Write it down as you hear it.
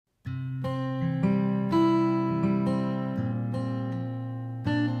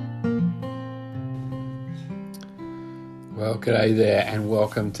Well, g'day there and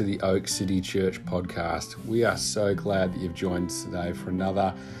welcome to the Oak City Church podcast. We are so glad that you've joined us today for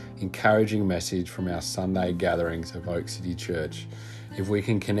another encouraging message from our Sunday gatherings of Oak City Church. If we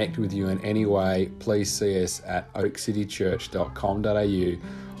can connect with you in any way, please see us at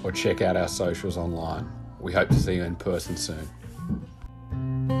oakcitychurch.com.au or check out our socials online. We hope to see you in person soon.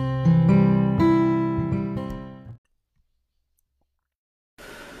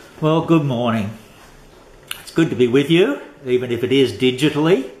 Well, good morning. It's good to be with you, even if it is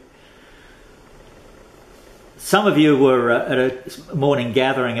digitally. Some of you were at a morning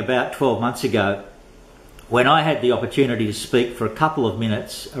gathering about 12 months ago when I had the opportunity to speak for a couple of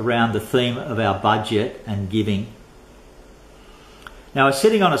minutes around the theme of our budget and giving. Now, I was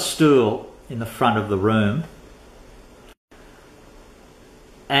sitting on a stool in the front of the room,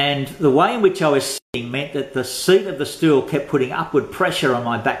 and the way in which I was sitting meant that the seat of the stool kept putting upward pressure on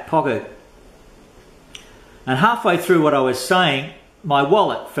my back pocket. And halfway through what I was saying, my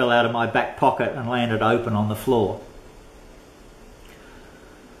wallet fell out of my back pocket and landed open on the floor.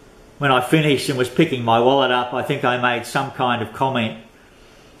 When I finished and was picking my wallet up, I think I made some kind of comment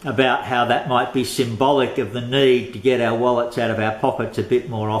about how that might be symbolic of the need to get our wallets out of our pockets a bit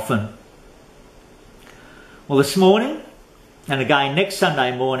more often. Well, this morning, and again next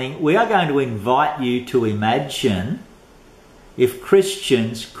Sunday morning, we are going to invite you to imagine if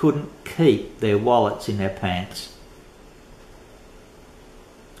Christians couldn't keep their wallets in their pants.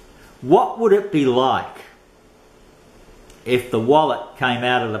 What would it be like if the wallet came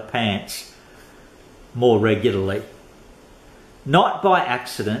out of the pants more regularly? Not by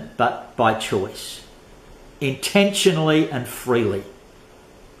accident, but by choice. Intentionally and freely.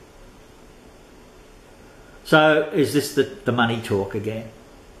 So, is this the money talk again?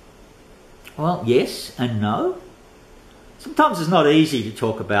 Well, yes and no. Sometimes it's not easy to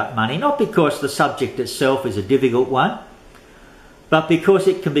talk about money, not because the subject itself is a difficult one, but because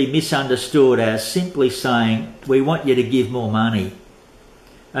it can be misunderstood as simply saying, we want you to give more money.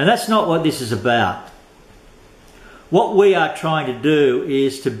 And that's not what this is about. What we are trying to do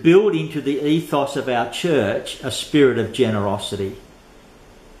is to build into the ethos of our church a spirit of generosity.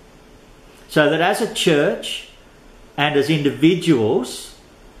 So that as a church and as individuals,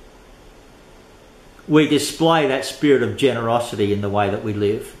 we display that spirit of generosity in the way that we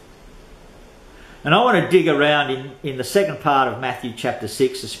live. And I want to dig around in the second part of Matthew chapter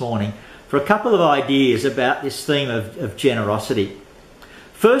 6 this morning for a couple of ideas about this theme of generosity.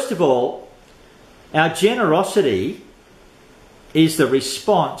 First of all, our generosity is the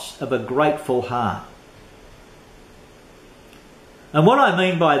response of a grateful heart. And what I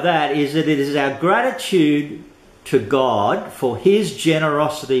mean by that is that it is our gratitude to God for His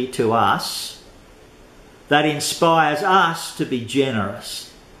generosity to us that inspires us to be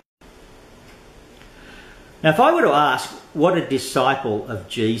generous. Now, if I were to ask what a disciple of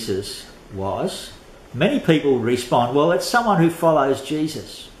Jesus was, many people would respond, well, it's someone who follows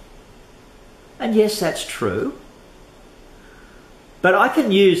Jesus. And yes, that's true. But I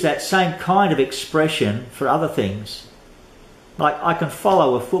can use that same kind of expression for other things. Like, I can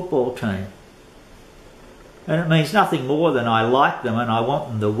follow a football team. And it means nothing more than I like them and I want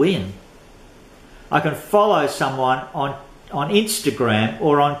them to win. I can follow someone on Instagram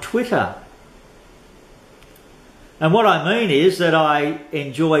or on Twitter. And what I mean is that I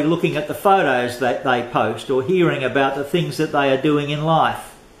enjoy looking at the photos that they post or hearing about the things that they are doing in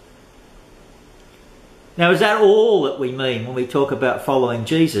life. Now, is that all that we mean when we talk about following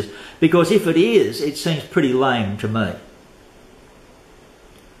Jesus? Because if it is, it seems pretty lame to me.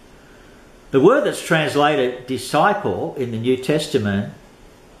 The word that's translated disciple in the New Testament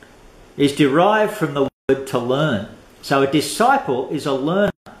is derived from the word to learn. So a disciple is a learner.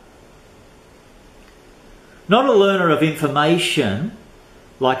 Not a learner of information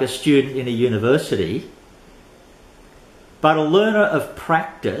like a student in a university, but a learner of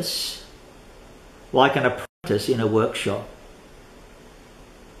practice like an apprentice in a workshop.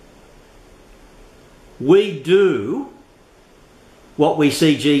 We do what we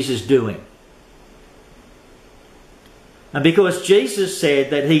see Jesus doing. And because Jesus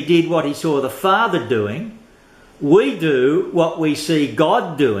said that He did what He saw the Father doing, we do what we see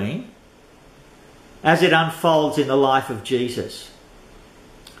God doing as it unfolds in the life of Jesus.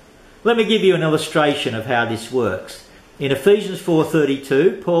 Let me give you an illustration of how this works. In Ephesians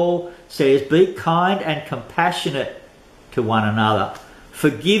 4:32, Paul says, be kind and compassionate to one another,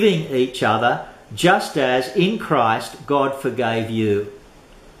 forgiving each other, just as in Christ God forgave you.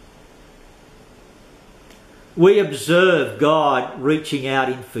 We observe God reaching out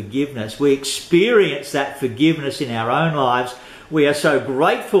in forgiveness. We experience that forgiveness in our own lives. We are so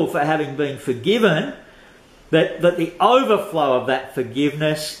grateful for having been forgiven that the overflow of that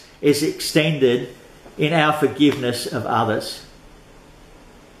forgiveness is extended in our forgiveness of others.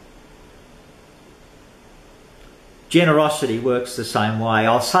 Generosity works the same way.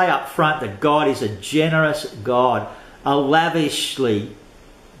 I'll say up front that God is a generous God, a lavishly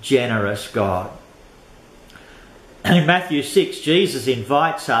generous God. In Matthew 6, Jesus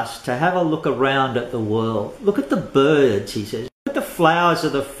invites us to have a look around at the world. Look at the birds, he says. Look at the flowers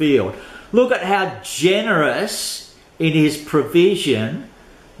of the field. Look at how generous in his provision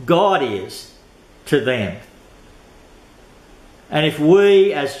God is to them. And if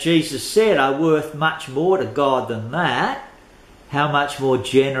we, as Jesus said, are worth much more to God than that, how much more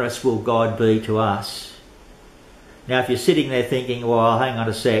generous will God be to us? Now, if you're sitting there thinking, well, hang on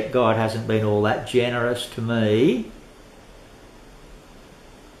a sec, God hasn't been all that generous to me.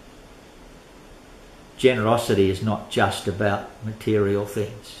 Generosity is not just about material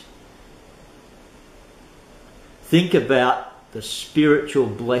things. Think about the spiritual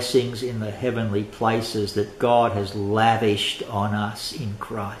blessings in the heavenly places that God has lavished on us in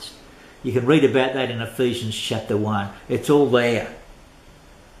Christ. You can read about that in Ephesians chapter 1. It's all there.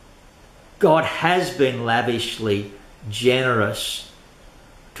 God has been lavishly generous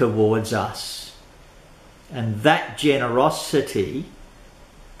towards us. And that generosity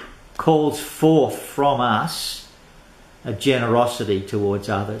calls forth from us a generosity towards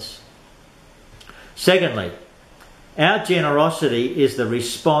others. Secondly, our generosity is the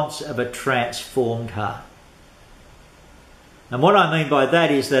response of a transformed heart. And what I mean by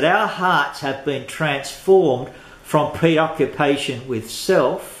that is that our hearts have been transformed from preoccupation with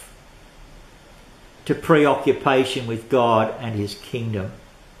self to preoccupation with God and his kingdom.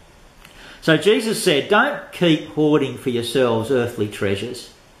 So Jesus said, don't keep hoarding for yourselves earthly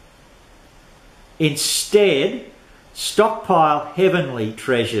treasures. Instead, stockpile heavenly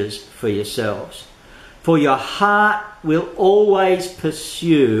treasures for yourselves. For your heart will always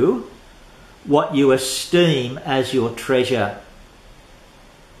pursue what you esteem as your treasure.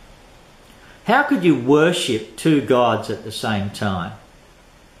 How could you worship two gods at the same time?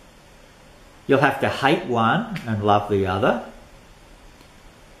 You'll have to hate one and love the other,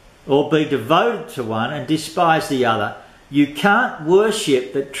 or be devoted to one and despise the other. You can't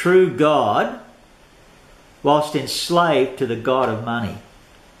worship the true God whilst enslaved to the god of money.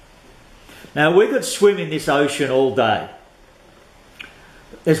 Now, we could swim in this ocean all day.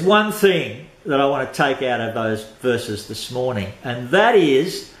 There's one thing that I want to take out of those verses this morning, and that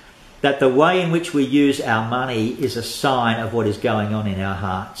is that the way in which we use our money is a sign of what is going on in our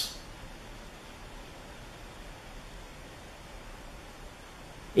hearts.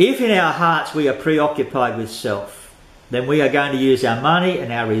 If in our hearts we are preoccupied with self, then we are going to use our money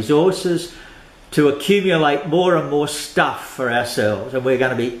and our resources to accumulate more and more stuff for ourselves, and we're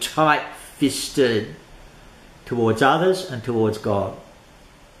going to be tight-fisted towards others and towards God.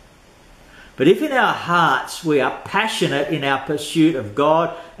 But if in our hearts we are passionate in our pursuit of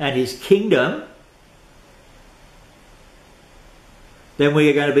God and his kingdom, then we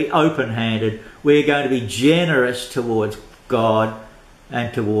are going to be open-handed. We are going to be generous towards God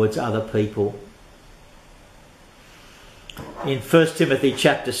and towards other people. In 1 Timothy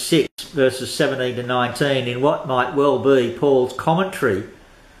chapter 6, verses 17 to 19, in what might well be Paul's commentary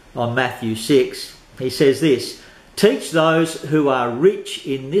on Matthew 6, he says this: teach those who are rich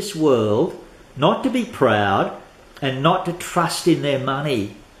in this world not to be proud and not to trust in their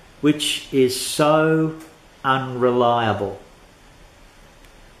money, which is so unreliable.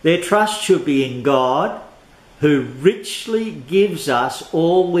 Their trust should be in God, who richly gives us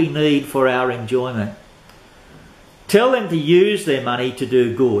all we need for our enjoyment. Tell them to use their money to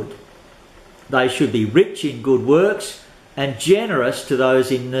do good. They should be rich in good works and generous to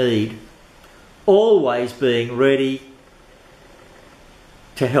those in need, always being ready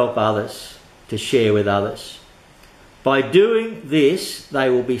to help others, to share with others. By doing this, they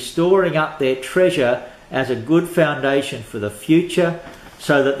will be storing up their treasure as a good foundation for the future,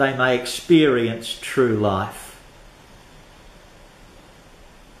 so that they may experience true life.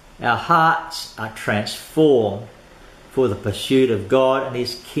 Our hearts are transformed for the pursuit of God and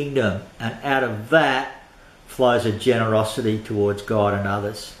his kingdom, and out of that flows a generosity towards God and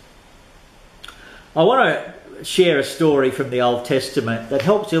others. I want to share a story from the Old Testament that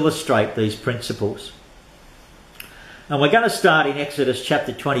helps illustrate these principles. And we're going to start in Exodus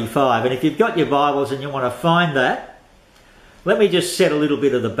chapter 25, and if you've got your Bibles and you want to find that, let me just set a little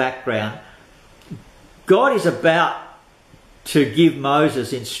bit of the background. God is about to give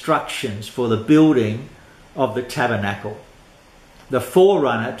Moses instructions for the building of the tabernacle, the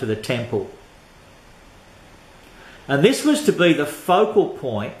forerunner to the temple. And this was to be the focal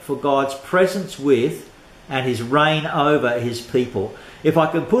point for God's presence with and his reign over his people. If I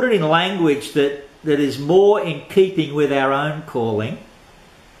can put it in language that is more in keeping with our own calling,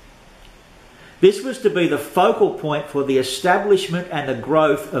 this was to be the focal point for the establishment and the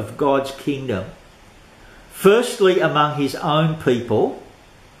growth of God's kingdom. Firstly among his own people,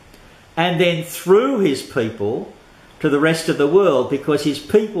 and then through his people to the rest of the world, because his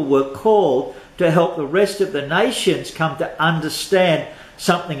people were called to help the rest of the nations come to understand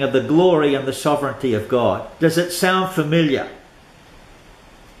something of the glory and the sovereignty of God. Does it sound familiar?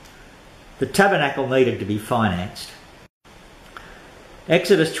 The tabernacle needed to be financed.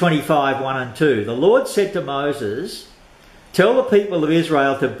 Exodus 25, 1 and 2. The Lord said to Moses, "Tell the people of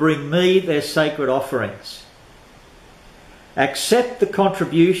Israel to bring me their sacred offerings. Accept the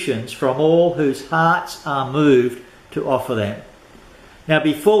contributions from all whose hearts are moved to offer them." Now,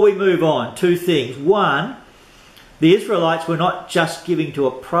 before we move on, two things. One, the Israelites were not just giving to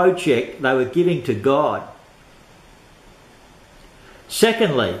a project, they were giving to God.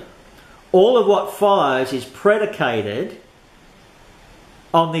 Secondly, all of what follows is predicated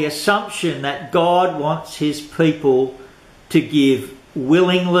on the assumption that God wants his people to give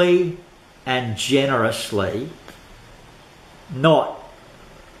willingly and generously, not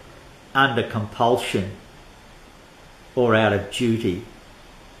under compulsion or out of duty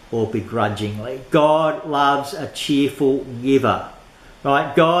or begrudgingly. God loves a cheerful giver,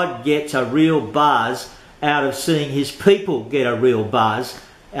 right? God gets a real buzz out of seeing his people get a real buzz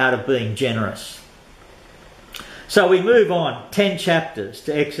out of being generous. So we move on 10 chapters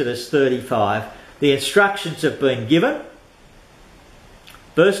to Exodus 35. The instructions have been given.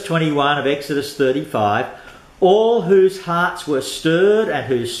 Verse 21 of Exodus 35, all whose hearts were stirred and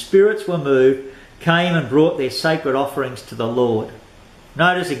whose spirits were moved came and brought their sacred offerings to the Lord.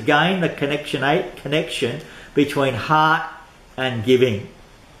 Notice again the connection between heart and giving.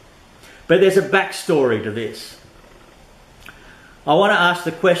 But there's a backstory to this. I want to ask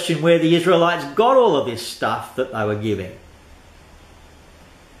the question where the Israelites got all of this stuff that they were giving.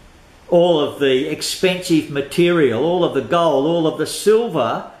 All of the expensive material, all of the gold, all of the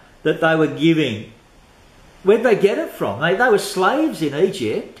silver that they were giving. Where'd they get it from? They were slaves in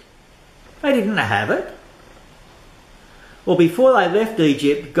Egypt. They didn't have it. Well, before they left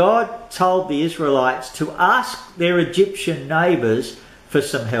Egypt, God told the Israelites to ask their Egyptian neighbours for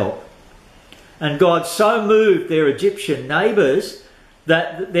some help. And God so moved their Egyptian neighbours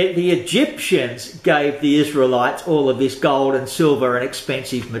that the Egyptians gave the Israelites all of this gold and silver and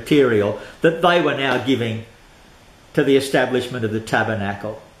expensive material that they were now giving to the establishment of the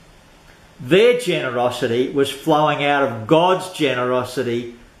tabernacle. Their generosity was flowing out of God's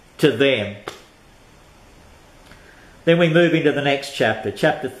generosity to them. Then we move into the next chapter,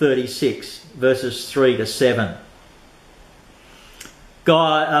 chapter 36, verses 3 to 7.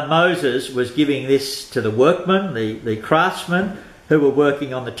 Moses was giving this to the workmen, the craftsmen who were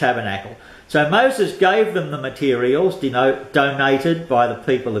working on the tabernacle. So Moses gave them the materials donated by the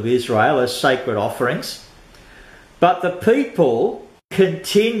people of Israel as sacred offerings. But the people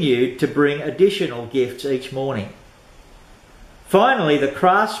continued to bring additional gifts each morning. Finally, the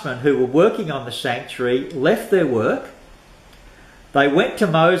craftsmen who were working on the sanctuary left their work. They went to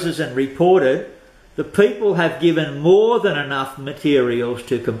Moses and reported, "The people have given more than enough materials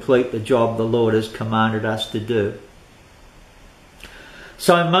to complete the job the Lord has commanded us to do."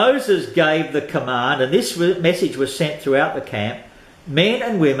 So Moses gave the command, and this message was sent throughout the camp: men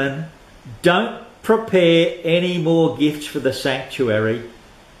and women, don't prepare any more gifts for the sanctuary.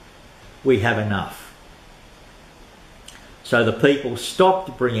 We have enough. So the people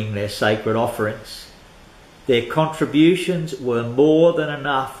stopped bringing their sacred offerings. Their contributions were more than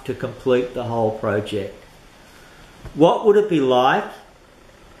enough to complete the whole project. What would it be like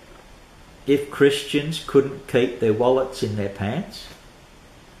if Christians couldn't keep their wallets in their pants?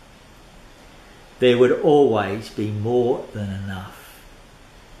 There would always be more than enough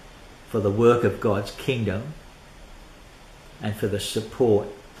for the work of God's kingdom and for the support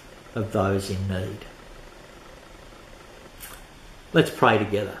of those in need. Let's pray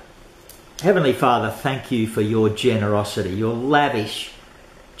together. Heavenly Father, thank you for your generosity, your lavish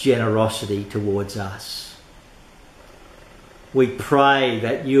generosity towards us. We pray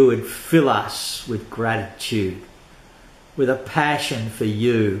that you would fill us with gratitude, with a passion for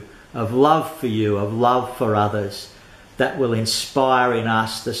you, of love for others, that will inspire in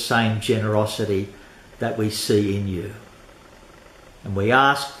us the same generosity that we see in you. And we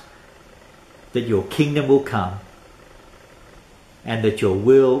ask that your kingdom will come and that your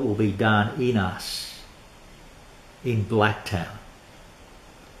will be done in us, in Blacktown,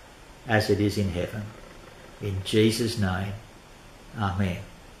 as it is in heaven. In Jesus' name, amen.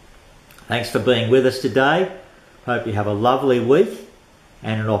 Thanks for being with us today. Hope you have a lovely week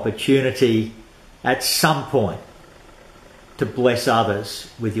and an opportunity at some point to bless others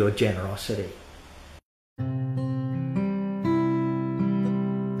with your generosity.